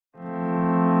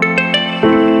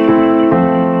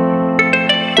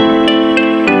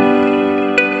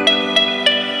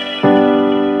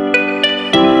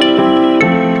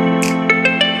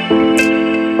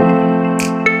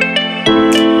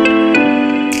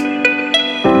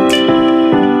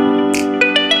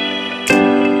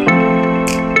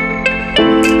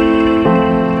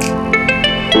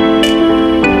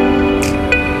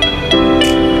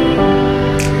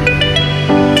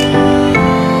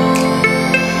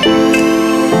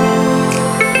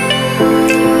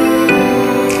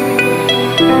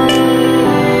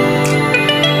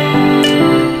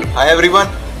everyone,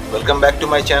 welcome back to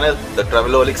my channel, the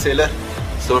Traveloholic.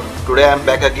 So today I am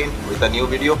back again with a new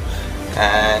video,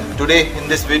 and today in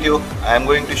this video I am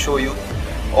going to show you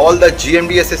all the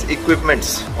GMDSS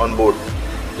equipments on board,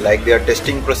 like their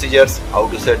testing procedures, how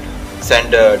to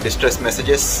send distress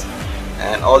messages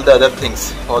and all the other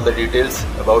things, all the details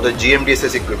about the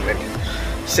GMDSS equipment.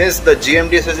 Since the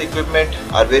GMDSS equipment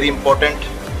are very important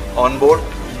on board,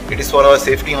 it is for our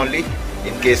safety only.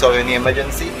 In case of any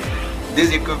emergency,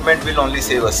 this equipment will only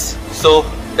save us. So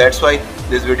that's why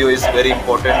this video is very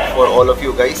important for all of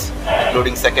you guys,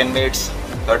 including second mates,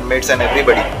 third mates and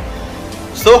everybody.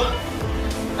 So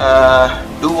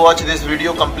do watch this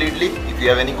video completely. If you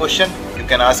have any question, you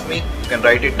can ask me, you can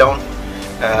write it down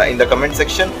in the comment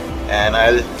section, and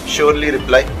I'll surely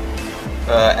reply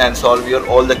and solve your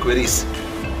all the queries.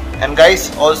 And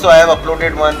guys, also I have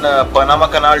uploaded one Panama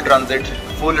Canal transit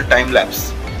full time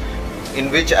lapse, in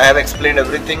which I have explained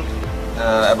everything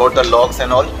about the logs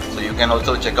and all, so you can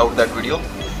also check out that video.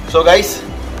 So guys,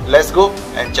 let's go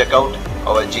and check out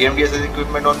our GMDSS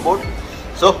equipment on board.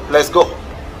 So let's go.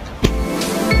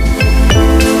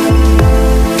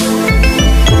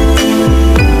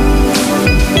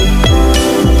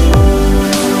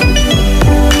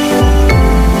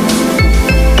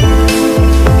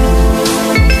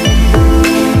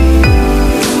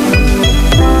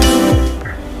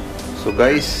 So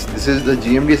guys, this is the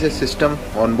GMDSS system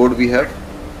on board we have.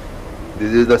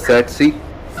 This is the SAT-C,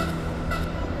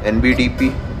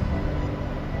 NBDP,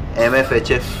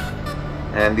 MFHF,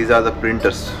 and these are the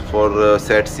printers for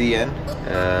SAT-C and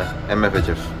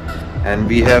MFHF. And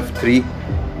we have 3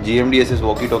 GMDSS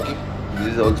walkie-talkie.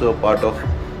 This is also a part of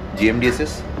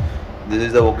GMDSS. This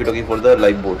is the walkie-talkie for the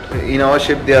live boat. In our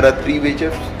ship there are 3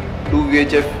 VHFs, 2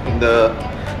 VHF in the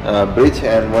bridge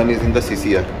and 1 is in the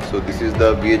CCR. So this is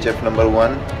the VHF number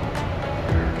 1,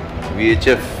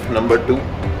 VHF number 2,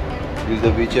 this is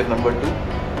the VHF number 2,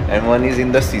 and 1 is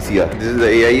in the CCR. This is the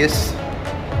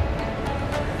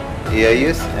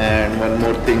AIS, and one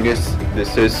more thing is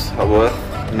this is our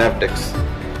Navtex.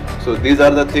 So these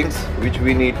are the things which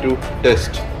we need to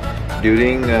test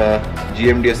during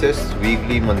GMDSS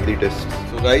weekly, monthly tests.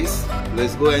 So guys,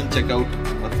 let's go and check out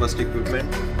our first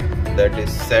equipment, that is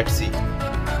SAT-C.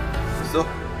 So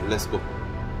let's go.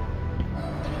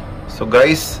 So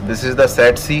guys, this is the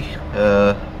SAT-C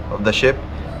of the ship.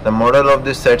 The model of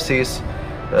this SAT-C is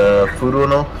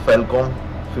Furono Falcon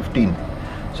 15.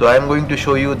 So I am going to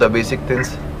show you the basic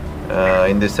things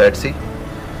in this SAT-C.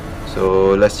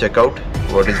 So let's check out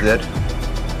what is there.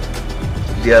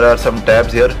 There are some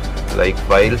tabs here, like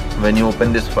file. When you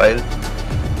open this file,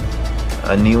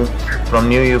 from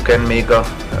new you can make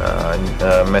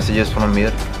messages from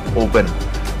here. Open.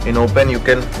 In open you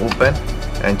can open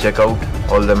and check out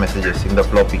all the messages in the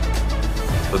floppy.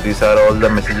 So these are all the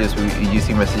messages,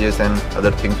 EGC messages and other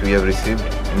things we have received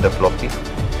in the floppy.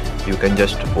 You can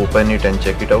just open it and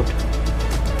check it out.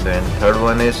 Then third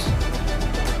one is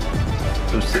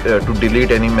to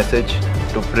delete any message,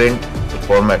 to print, to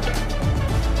format.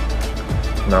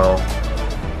 Now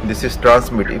this is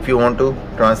transmit. If you want to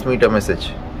transmit a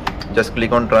message, just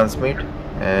click on transmit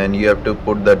and you have to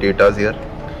put the data here,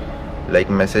 like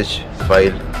message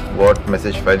file, what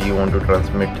message file you want to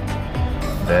transmit.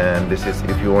 Then this is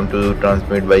if you want to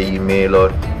transmit by email or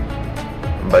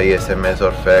by SMS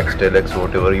or fax, telex,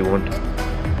 whatever you want.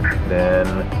 Then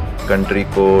country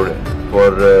code.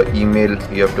 For email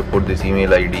you have to put this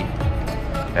email ID,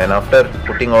 and after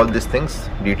putting all these things,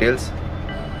 details,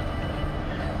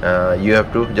 you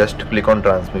have to just click on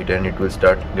transmit and it will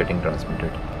start getting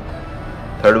transmitted.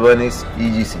 Third one is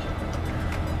EGC,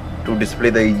 to display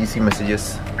the EGC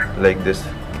messages like this.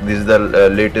 This is the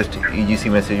latest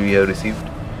EGC message we have received.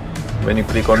 When you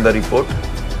click on the report,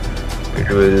 it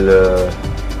will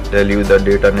tell you the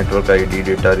data network ID,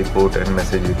 data report and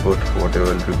message report,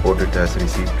 whatever report it has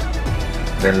received.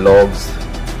 Then logs,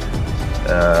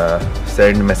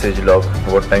 send message log,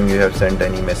 what time you have sent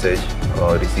any message,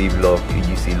 or receive log,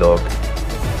 EGC log.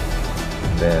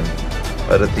 Then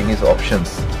other thing is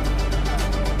options.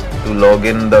 To log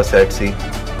in the SAT-C,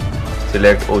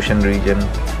 select ocean region,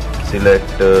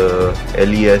 select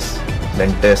LES,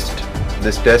 then test.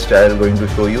 This test I am going to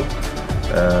show you.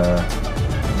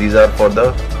 These are for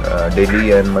the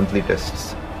daily and monthly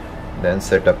tests. Then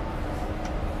setup.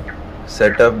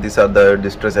 These are the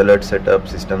distress alert setup,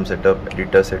 system setup,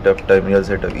 editor setup, terminal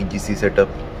setup, EGC setup,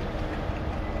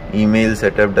 email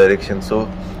setup, direction. So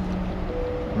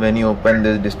when you open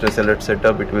this distress alert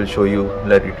setup, it will show you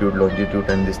latitude, longitude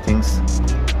and these things.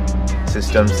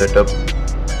 System setup,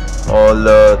 all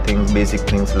the things, basic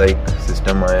things like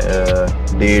system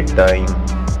date, time,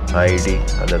 ID,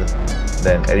 other.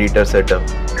 Then editor setup,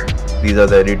 These are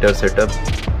the editor setup,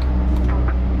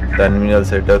 terminal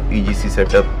setup, EGC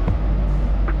setup,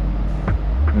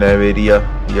 nav area.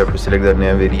 You have to select the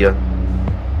nav area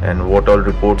and what all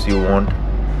reports you want.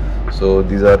 So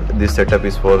this setup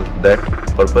is for that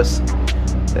purpose.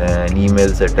 And email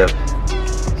setup.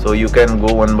 So you can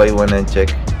go one by one and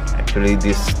check. Actually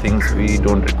these things we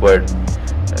don't require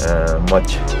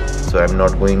much, so I'm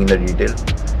not going in the detail.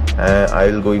 I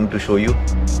will going to show you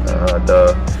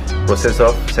the process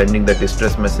of sending the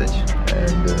distress message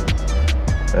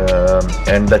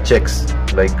and the checks,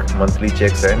 like monthly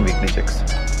checks and weekly checks.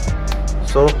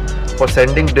 So for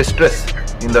sending distress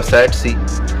in the SAT-C,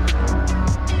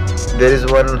 there is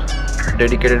one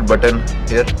dedicated button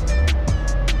here.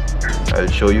 I'll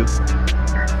show you.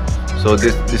 So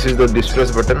this is the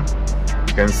distress button,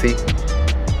 you can see.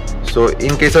 So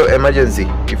in case of emergency,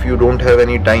 if you don't have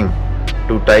any time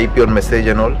to type your message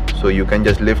and all, so you can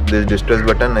just lift this distress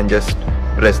button and just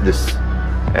press this,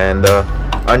 and the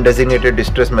undesignated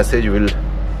distress message will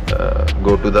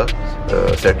go to the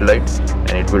satellite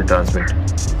and it will transmit.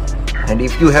 And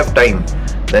if you have time,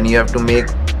 then you have to make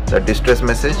the distress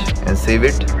message and save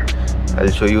it.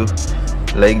 I'll show you.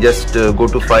 Like just go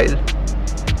to file,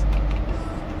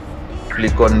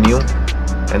 click on new,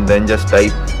 and then just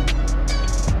type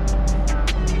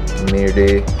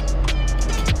Mayday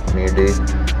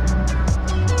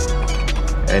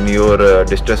and your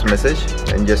distress message,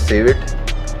 and just save it.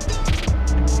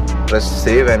 Press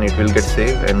save and it will get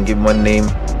saved, and give one name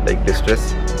like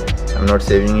distress. I'm not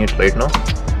saving it right now.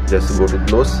 Just go to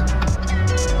close,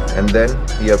 and then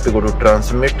you have to go to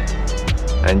transmit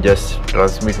and just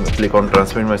transmit. Click on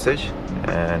transmit message,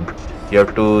 and you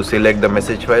have to select the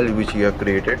message file which you have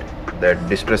created, that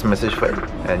distress message file,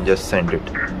 and just send it.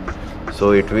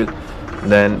 So it will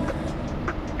then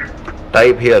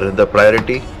type here the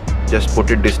priority, just put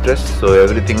it distress, so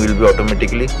everything will be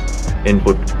automatically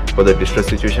input for the distress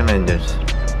situation, and just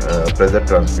press the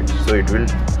transmit.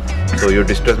 So your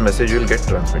distress message will get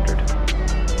transmitted.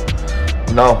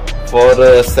 Now for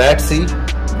SAT-C,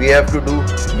 we have to do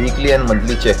weekly and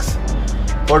monthly checks.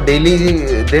 For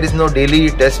daily, there is no daily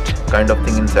test kind of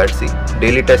thing in SAT-C.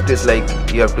 Daily test is like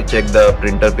you have to check the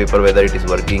printer paper whether it is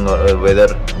working, or whether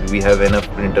we have enough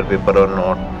printer paper or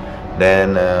not.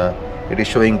 Then it is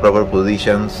showing proper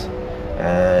positions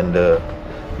and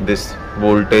this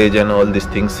voltage and all these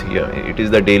things. Yeah, it is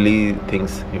the daily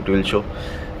things it will show.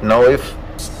 Now if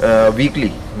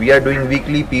weekly, we are doing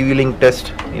weekly PV link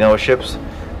test in our ships.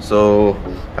 So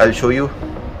I'll show you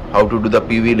how to do the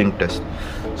PV link test.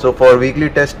 So for weekly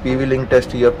test, PV link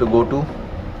test, you have to go to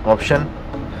option.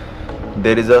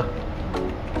 There is a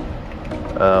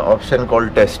option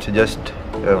called test. Just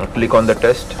click on the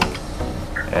test,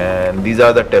 and these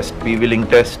are the tests: PV link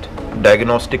test,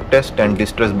 diagnostic test, and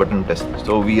distress button test.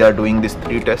 So we are doing these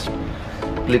three tests.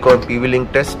 Click on PV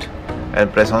link test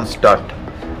and press on start.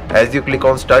 As you click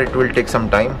on start, it will take some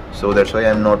time, so that's why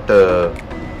I'm not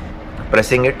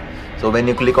pressing it. So when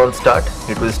you click on start,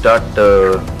 it will start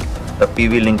the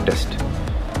PV link test.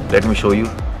 Let me show you.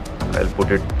 I'll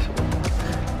put it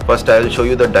first. I will show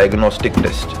you the diagnostic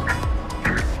test.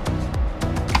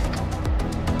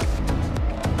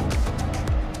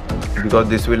 Because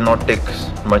this will not take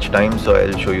much time, so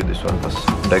I'll show you this one first.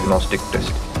 Diagnostic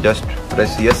test. Just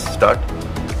press yes, start.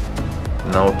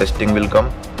 Now testing will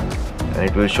come and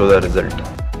it will show the result.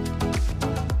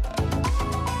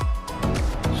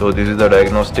 So this is the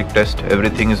diagnostic test.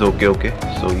 Everything is okay.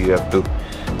 So you have to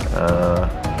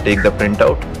take the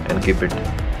printout and keep it.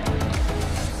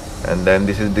 And then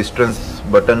this is distress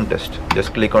button test.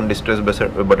 Just click on distress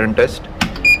button test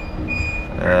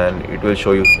and it will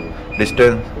show you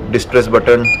distress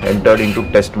button entered into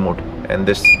test mode, and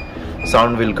this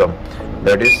sound will come.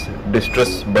 That is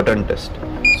distress button test.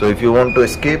 So if you want to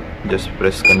escape, just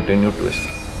press continue to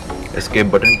escape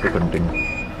button to continue.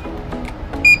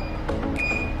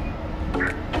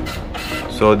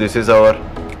 So this is our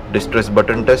distress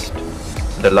button test.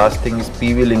 The last thing is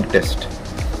PV link test.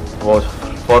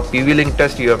 For PV link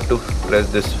test, you have to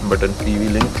press this button,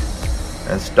 PV link,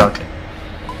 and start.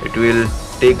 It will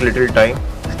take little time.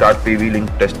 Start PV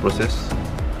link test process.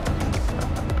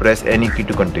 Press any key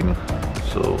to continue.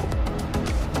 So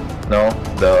now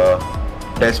the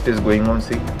test is going on.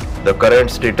 See the current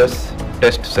status,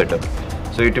 test setup.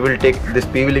 So it will take, this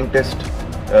PV link test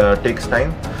takes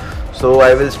time. So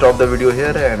I will stop the video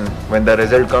here, and when the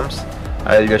result comes,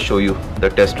 I'll just show you the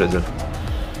test result.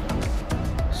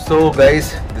 So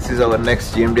guys, this is our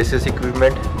next GMDSS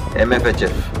equipment,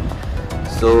 MFHF.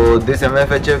 So this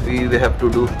MFHF, we have to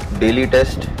do daily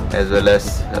test as well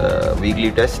as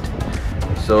weekly test.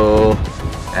 So,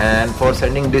 and for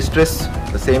sending distress,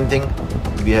 the same thing.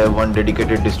 we have one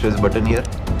dedicated distress button here.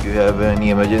 If you have any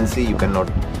emergency, you cannot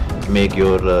make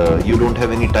your you don't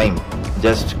have any time,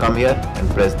 just come here and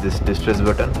press this distress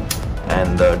button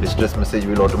and the distress message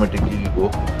will automatically go.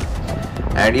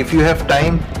 And if you have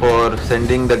time for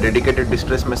sending the dedicated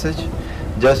distress message,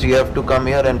 just you have to come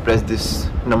here and press this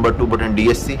number 2 button,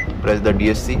 DSC. Press the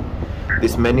DSC.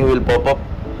 This menu will pop up.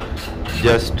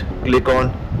 Just click on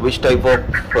which type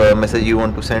of message you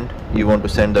want to send. You want to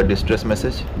send the distress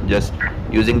message. Just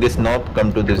using this knob,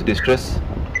 come to this distress.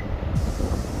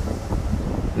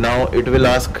 Now it will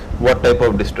ask what type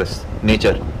of distress.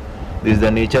 Nature. This is the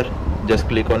nature. Just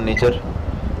click on nature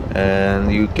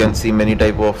and you can see many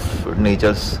type of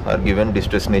natures are given,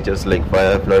 distress natures like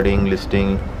fire, flooding,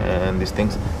 listing and these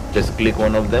things. Just click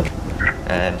one of them,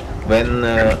 and when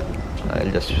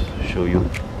I'll just show you,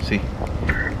 see,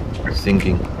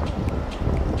 sinking.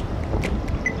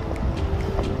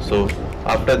 So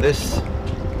after this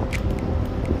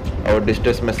our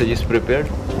distress message is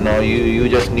prepared. Now you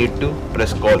just need to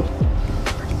press call.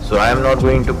 So I am not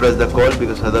going to press the call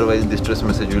because otherwise distress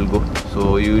message will go.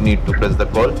 So you need to press the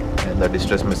call and the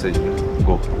distress message will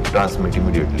go, transmit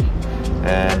immediately,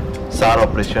 and SAR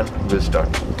operation will start.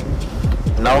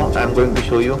 Now I am going to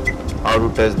show you how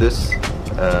to test this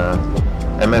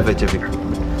MFHF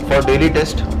equipment. For daily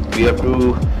test, we have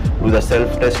to do the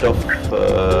self test of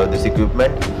this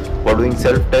equipment. For doing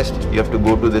self test, you have to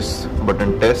go to this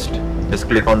button, test. Just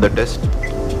click on the test.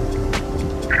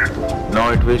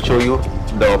 Now it will show you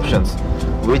the options.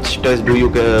 Which test do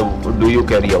you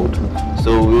carry out?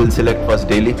 So we will select first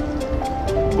daily.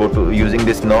 Go to, using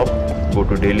this knob, go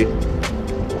to daily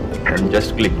and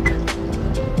just click.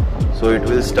 So it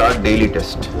will start daily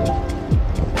test.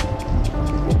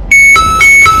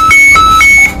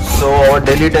 So our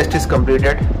daily test is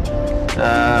completed.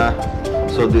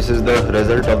 So this is the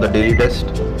result of the daily test.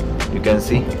 You can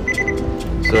see.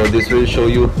 So this will show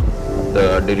you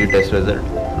the daily test result.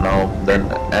 Now then,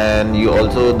 and you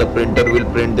also, the printer will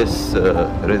print this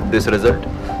this result.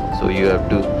 So you have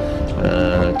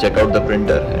to check out the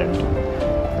printer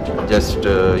and just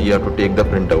you have to take the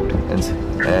printout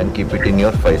and keep it in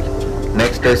your file.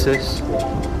 Next test is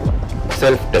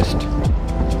self test.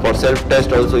 For self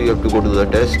test also you have to go to the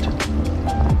test.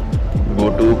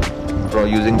 Go to, from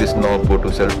using this knob, go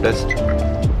to self test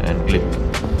and click.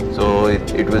 So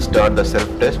it will start the self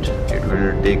test. It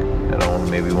will take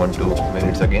around maybe 1-2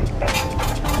 minutes again.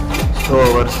 So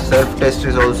our self test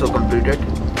is also completed.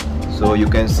 So you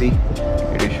can see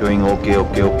it is showing okay.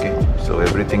 So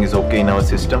everything is okay in our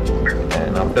system.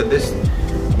 And after this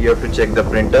you have to check the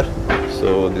printer.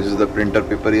 So this is the printer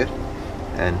paper here,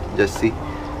 and just see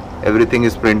everything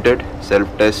is printed, self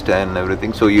test and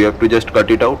everything. So you have to just cut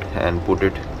it out and put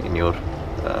it in your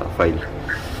file.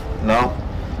 Now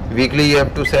weekly you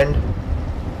have to send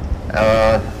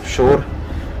show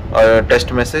a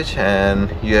test message,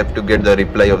 and you have to get the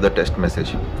reply of the test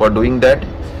message. For doing that,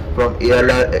 from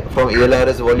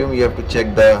ALRS volume you have to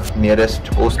check the nearest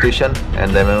post station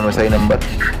and the MMSI number,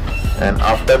 and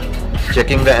after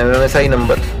checking the MMSI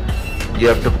number you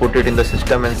have to put it in the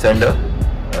system and send a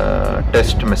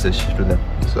test message to them.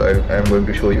 So I am going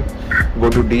to show you. Go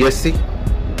to DSC.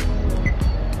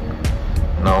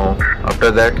 Now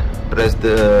after that, press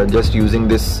the, just using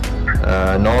this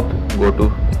knob, go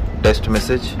to test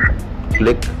message,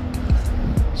 click.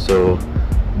 So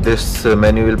this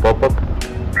menu will pop up.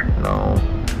 Now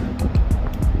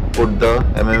put the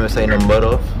MMSI number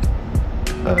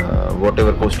of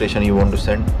whatever post station you want to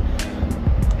send,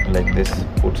 like this.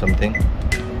 Put something.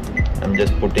 I'm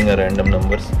just putting a random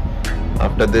numbers.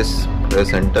 After this,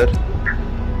 press enter.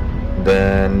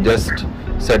 Then just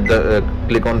set the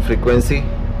click on frequency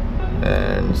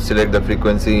and select the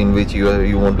frequency in which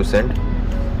you want to send.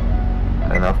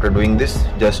 And after doing this,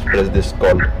 just press this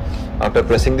call. After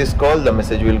pressing this call, the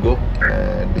message will go,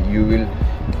 and you will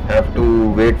have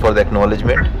to wait for the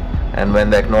acknowledgement. And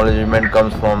when the acknowledgement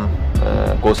comes from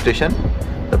coast station,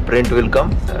 the print will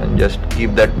come, and just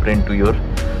keep that print to your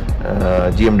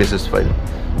GMDSS file.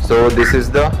 So this is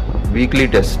the weekly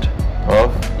test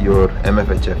of your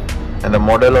MFHF, and the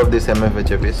model of this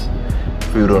MFHF is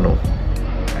Furono.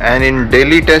 And in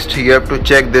daily test you have to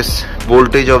check this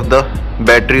voltage of the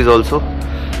batteries also,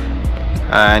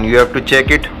 and you have to check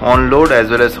it on load as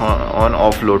well as on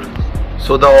off load.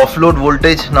 So the offload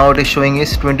voltage now it is showing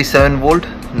is 27 volt.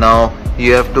 Now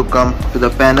you have to come to the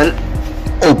panel,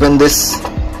 open this.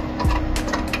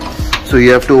 So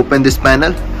you have to open this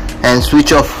panel and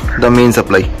switch off the main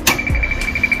supply.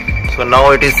 So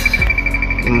now it is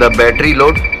in the battery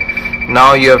load.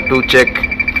 Now you have to check,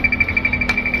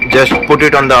 just put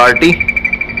it on the RT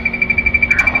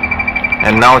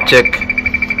and now check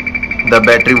the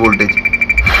battery voltage.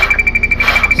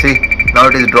 See, now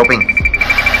it is dropping.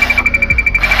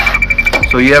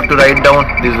 So you have to write down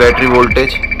this battery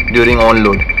voltage during on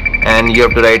load, and you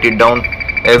have to write it down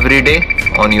every day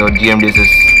on your GMDSS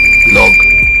log.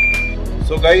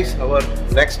 So guys, our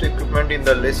next equipment in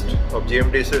the list of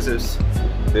GMDSS is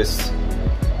this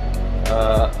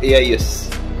AIS.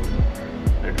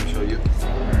 Let me show you.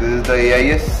 This is the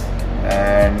AIS,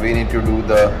 and we need to do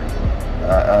the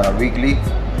weekly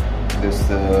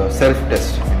self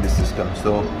test in this system.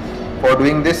 So for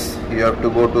doing this, you have to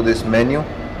go to this menu.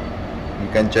 You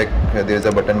can check, there is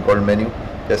a button called menu.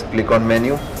 Just click on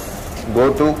menu,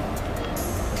 go to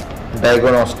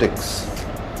diagnostics,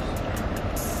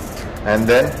 and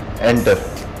then enter.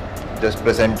 Just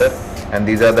press enter, and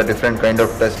these are the different kind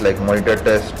of tests like monitor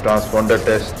test, transponder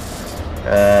test,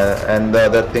 and the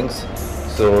other things.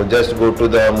 So just go to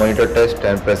the monitor test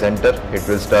and press enter. It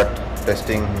will start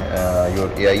testing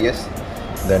your AIS.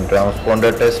 Then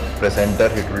transponder test, press enter.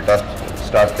 It will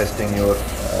start testing your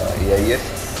AIS.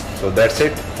 So that's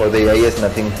it for the AIS,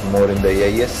 nothing more in the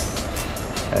AIS.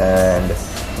 And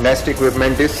next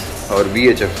equipment is our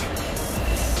VHF.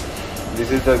 This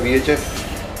is the VHF.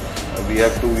 We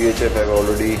have two VHF, I have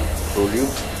already told you.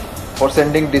 For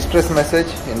sending distress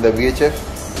message in the VHF,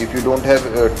 if you don't have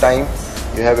time,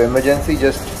 you have emergency,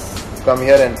 just come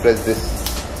here and press this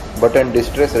button,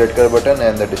 distress, red color button,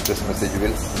 and the distress message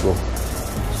will go.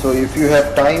 So if you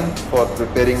have time for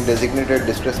preparing designated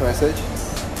distress message,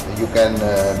 you can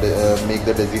make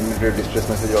the designated distress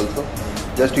message also.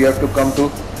 Just you have to come to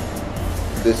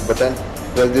this button,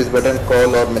 press this button,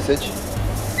 call or message.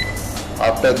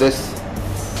 After this,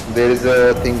 there is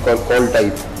a thing called call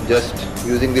type. Just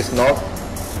using this knob,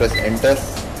 press enter,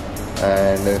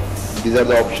 and these are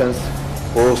the options: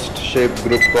 host, ship,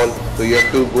 group call. So you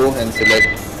have to go and select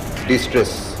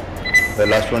distress. The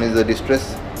last one is the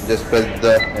distress. Just press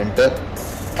the enter.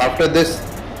 After this,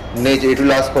 nature, it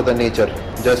will ask for the nature.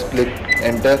 Just click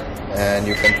enter, and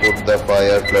you can put the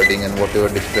fire, flooding, and whatever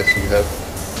distress you have,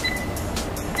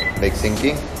 like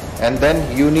sinking. And then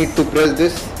you need to press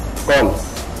this call,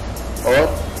 or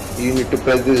you need to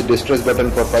press this distress button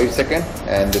for 5 seconds,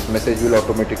 and this message will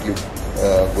automatically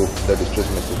go, the distress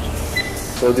message.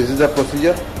 So this is the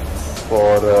procedure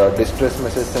for distress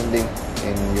message sending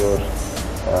in your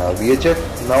VHF.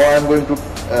 Now I am going to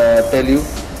tell you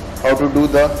how to do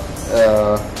the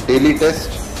daily test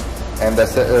and the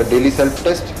daily self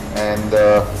test and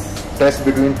the test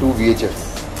between two VHF.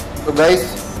 So guys,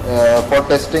 for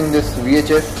testing this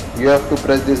VHF, you have to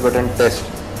press this button test.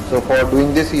 So for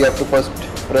doing this, you have to first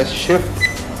press shift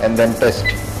and then test.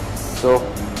 So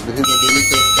this is the daily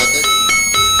test started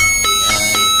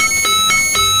and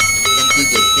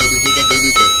completed. So this is the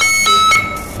daily test.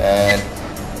 And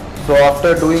so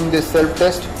after doing this self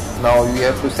test, now you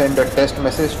have to send a test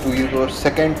message to your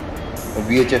second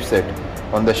VHF set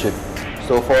on the ship.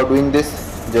 So for doing this,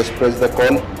 just press the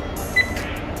call,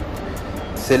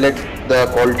 select the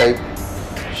call type,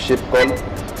 ship call.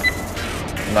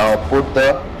 Now put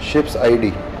the ship's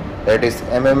ID, that is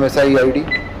MMSI ID.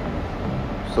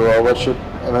 So our ship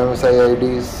MMSI ID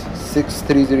is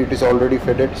 630, it is already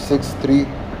fitted,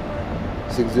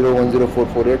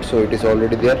 636010448, so it is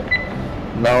already there.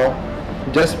 Now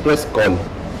just press call.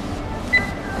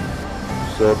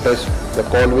 So the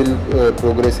call will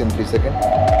progress in 3 seconds.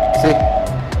 See,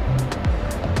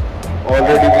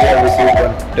 already we have received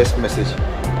one test message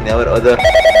in our other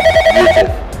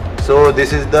VHF. So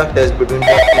this is the test between the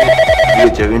two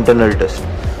VHF, internal test.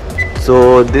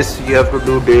 So this you have to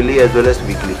do daily as well as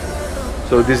weekly.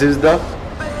 So this is the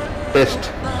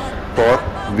test for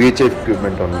VHF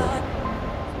equipment only.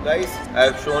 Guys, I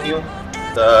have shown you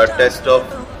the test of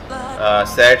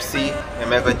SAT-C,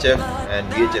 MFHF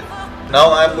and VHF.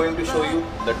 Now I am going to show you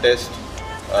the test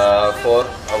for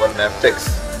our NAVTEX.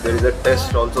 There is a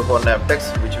test also for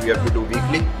NAVTEX which we have to do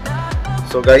weekly.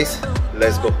 So guys,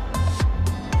 let's go.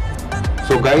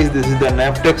 So guys, this is the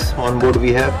NAVTEX on board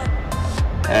we have,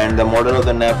 and the model of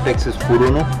the NAVTEX is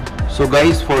Furono. So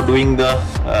guys, for doing the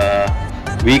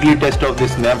weekly test of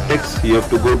this NAVTEX, you have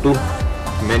to go to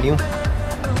menu,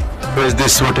 press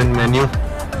this button menu,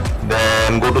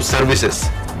 then go to services.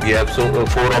 We have 4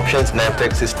 options: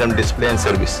 NAVTEX, system, display and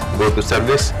service. Go to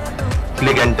service,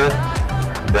 click enter,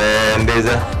 then there is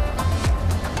a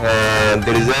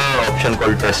option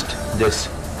called test. Just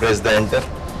press the enter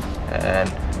and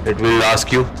it will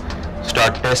ask you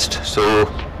start test. So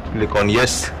click on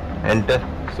yes, enter,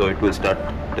 so it will start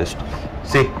test.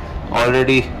 See,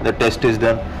 already the test is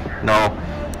done. Now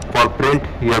for print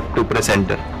you have to press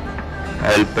enter.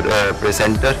 I'll press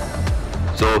enter.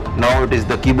 So now it is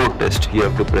the keyboard test. You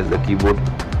have to press the keyboard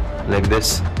like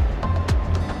this,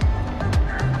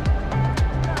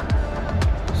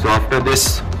 So after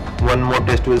this, one more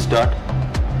test will start,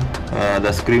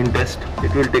 the screen test.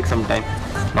 It will take some time.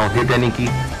 Now hit any key,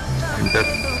 enter.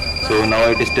 So now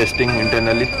it is testing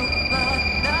internally,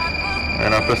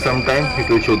 and after some time it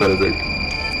will show the result.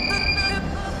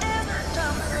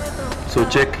 So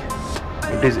check,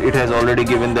 it has already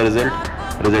given the result.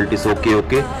 Result is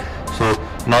okay. So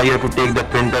now you have to take the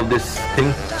print of this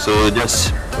thing. So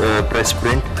just press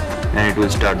print and it will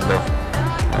start the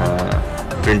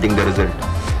printing the result.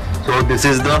 So this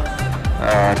is the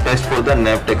test for the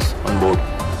Navtex on board.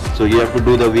 So you have to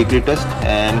do the weekly test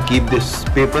and keep this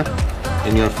paper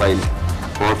in your file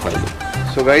for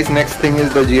filing. So guys, next thing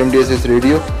is the GMDSS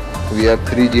radio. We have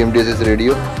 3 GMDSS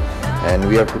radio and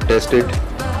we have to test it.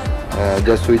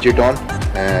 Just switch it on,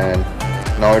 and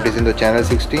now it is in the channel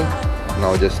 16.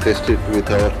 Now just test it with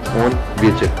our own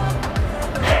VHF.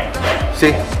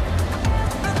 See,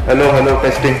 hello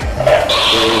testing.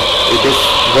 So it is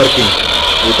working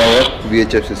with our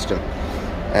VHF system,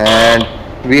 and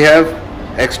we have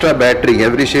extra battery.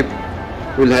 Every ship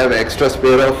will have extra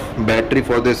spare of battery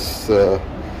for this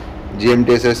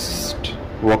GMDSS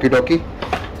walkie-talkie.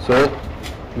 So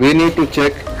we need to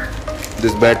check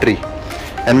this battery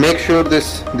and make sure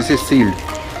this is sealed.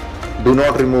 Do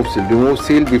not remove seal. Remove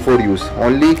seal before use.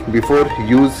 Only before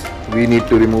use we need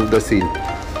to remove the seal.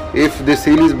 If the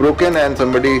seal is broken and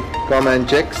somebody come and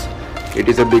checks, it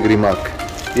is a big remark.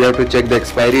 You have to check the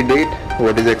expiry date.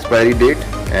 What is the expiry date?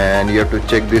 And you have to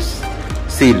check this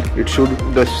seal.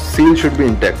 The seal should be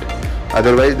intact.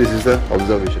 Otherwise, this is the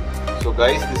observation. So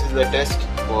guys, this is the test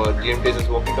for GMDSS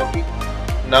walkie-talkie.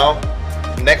 Now,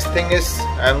 next thing is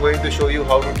I am going to show you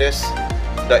how to test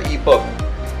the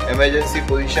EPUB, emergency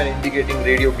position indicating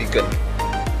radio beacon.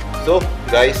 So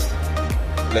guys,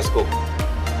 let's go.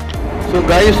 So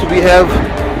guys, we have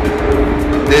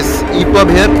this EPUB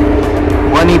here,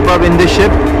 one EPUB in this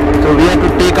ship. So we have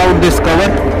to take out this cover.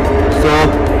 So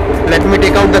let me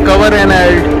take out the cover and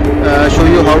I'll show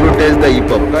you how to test the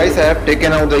EPUB. Guys, I have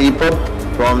taken out the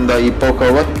EPUB from the EPUB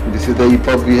cover. This is the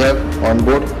EPUB we have on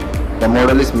board. The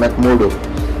model is Macmodo.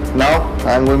 Now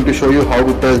I am going to show you how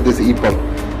to test this EPUB.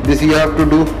 This you have to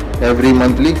do every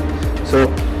monthly. So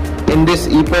in this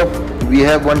EPUB we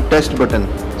have one test button.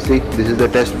 See, this is the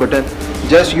test button.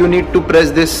 Just you need to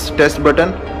press this test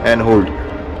button and hold,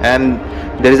 and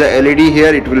there is a LED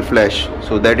here, it will flash.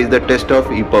 So that is the test of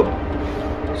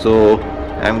EPUB. So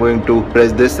I am going to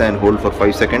press this and hold for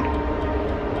 5 seconds.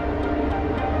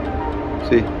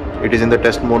 See, it is in the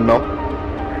test mode now.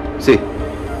 See,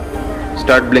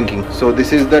 start blinking. So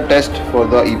this is the test for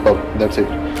the EPUB. That's it.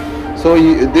 So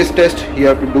this test you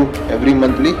have to do every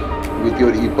monthly with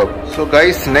your EPUB. So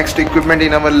guys, next equipment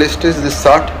in our list is this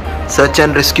SART, Search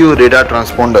and Rescue Radar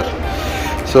Transponder.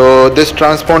 So this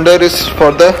transponder is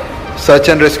for the search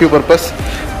and rescue purpose.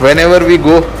 Whenever we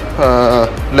go,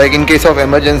 like in case of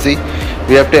emergency,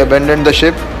 we have to abandon the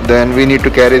ship, then we need to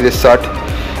carry this SART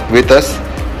with us.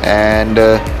 And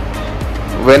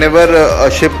whenever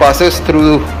a ship passes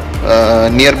through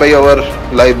nearby our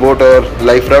lifeboat or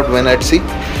life raft when at sea,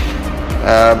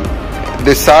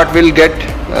 this SART will get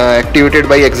activated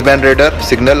by X-band radar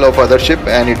signal of other ship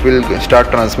and it will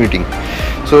start transmitting.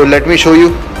 So let me show you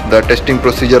the testing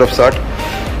procedure of SART.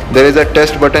 There is a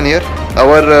test button here.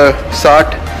 Our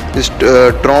SART is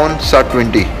Tron SART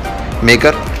 20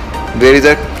 maker. There is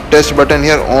a test button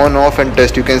here, on, off and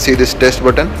test. You can see this test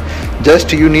button.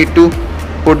 Just you need to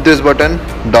put this button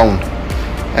down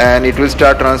and it will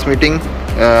start transmitting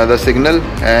the signal,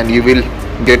 and you will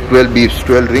get 12 beeps,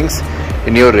 12 rings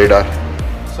in your radar.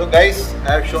 So guys,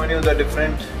 I have shown you the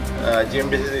different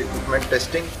GMDSS equipment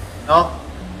testing. Now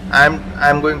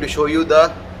I'm going to show you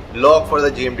the log for the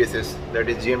GMDSS, that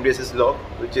is GMDSS log,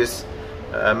 which is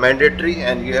mandatory,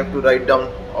 and you have to write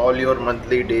down all your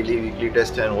monthly, daily, weekly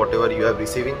tests and whatever you have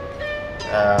receiving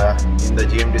in the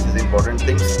GMDSS, important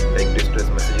things like distress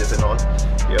messages and all.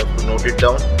 You have to note it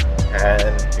down,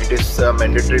 and it is a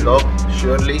mandatory log.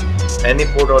 Surely any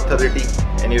port authority,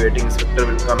 any waiting inspector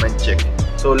will come and check.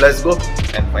 So let's go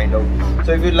and find out.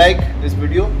 So if you like this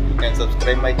video, you can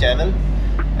subscribe my channel,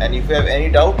 and if you have any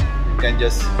doubt, you can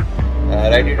just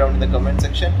write it down in the comment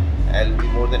section. I'll be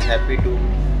more than happy to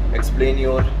explain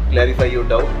clarify your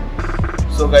doubt.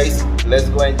 So guys, let's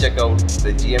go and check out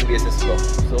the GMDSS log.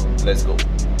 So let's go.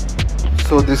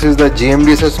 So this is the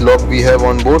GMDSS log we have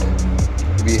on board.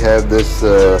 We have this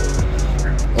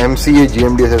MCA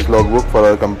GMDSS logbook for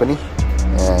our company,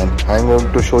 and I'm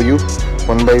going to show you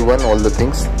one by one all the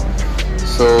things.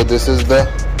 So this is the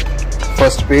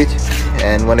first page,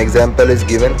 and one example is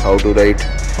given how to write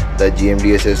the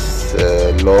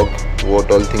GMDSS log, what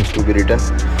all things to be written.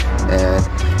 And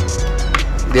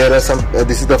there are some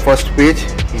this is the first page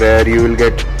where you will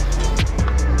get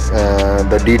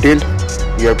the detail.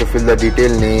 You have to fill the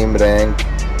detail, name, rank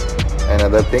and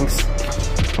other things.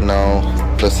 Now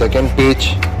the second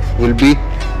page will be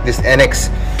this annex.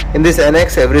 In this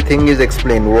annex everything is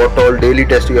explained, what all daily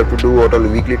test you have to do, what all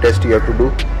weekly test you have to do,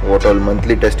 what all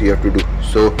monthly test you have to do.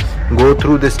 So go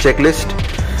through this checklist.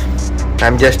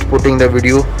 I'm just putting the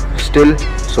video still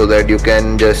so that you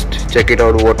can just check it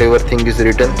out, whatever thing is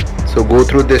written. So go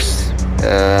through this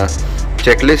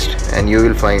checklist and you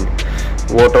will find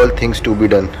what all things to be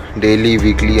done daily,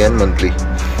 weekly and monthly.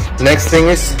 Next thing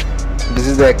is, this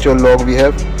is the actual log we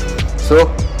have. So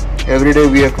every day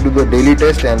we have to do the daily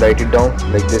test and write it down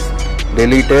like this.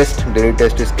 Daily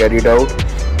test is carried out,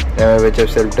 MFHF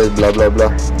self test, blah blah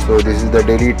blah. So this is the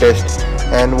daily test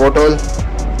and what all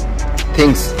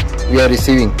things we are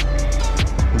receiving,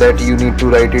 that you need to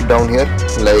write it down here.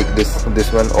 Like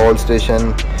this one, all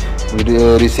station we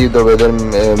receive the weather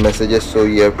messages, so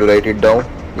you have to write it down.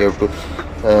 You have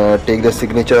to take the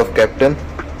signature of captain.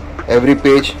 Every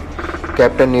page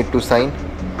captain need to sign.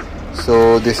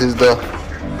 So this is the,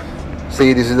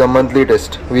 see, this is the monthly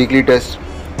test, weekly test.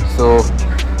 So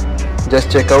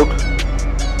just check out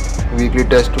weekly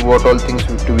test, what all things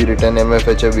to be written.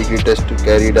 MFHF weekly test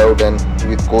carried out and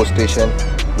with co-station,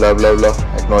 blah blah blah,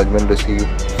 acknowledgement received.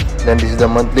 Then this is the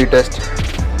monthly test.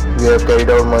 We have carried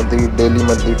out daily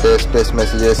monthly test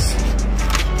messages.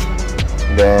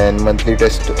 Then monthly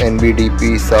test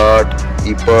NBDP, SAT,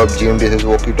 EPUB, GMDSS,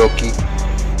 walkie-talkie.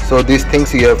 So these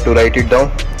things you have to write it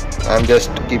down. I'm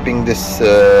just keeping this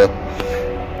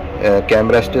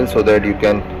camera still so that you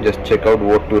can just check out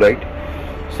what to write.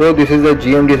 So this is the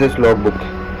GMDSS logbook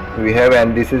we have,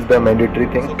 and this is the mandatory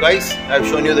thing. So guys, I've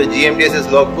shown you the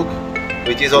GMDSS logbook,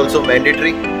 which is also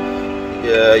mandatory.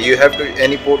 You have to,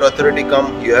 any port authority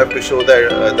come, you have to show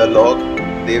the log.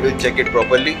 They will check it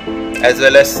properly, as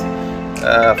well as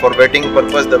for vetting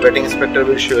purpose, the vetting inspector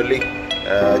will surely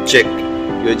check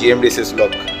your GMDSS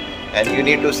log, and you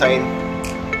need to sign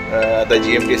the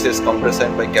GMDSS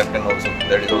countersigned by captain also.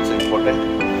 That is also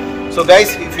important. So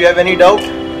guys, if you have any doubt,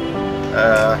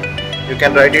 you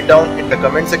can write it down in the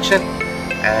comment section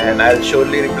and I'll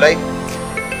surely reply.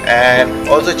 And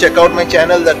also check out my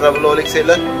channel, the Traveloholic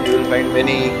Sailor. You will find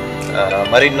many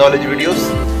marine knowledge videos,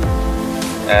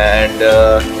 and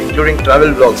including travel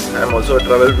vlogs. I am also a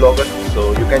travel vlogger,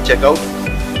 so you can check out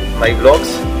my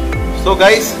vlogs. So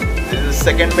guys, this is the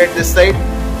second bed this side.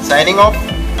 Signing off.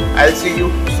 I'll see you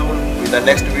soon with the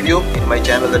next video in my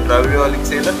channel, the Traveloholic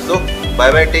Sailor. So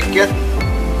bye bye, take care.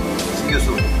 See you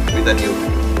soon with a new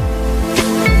video.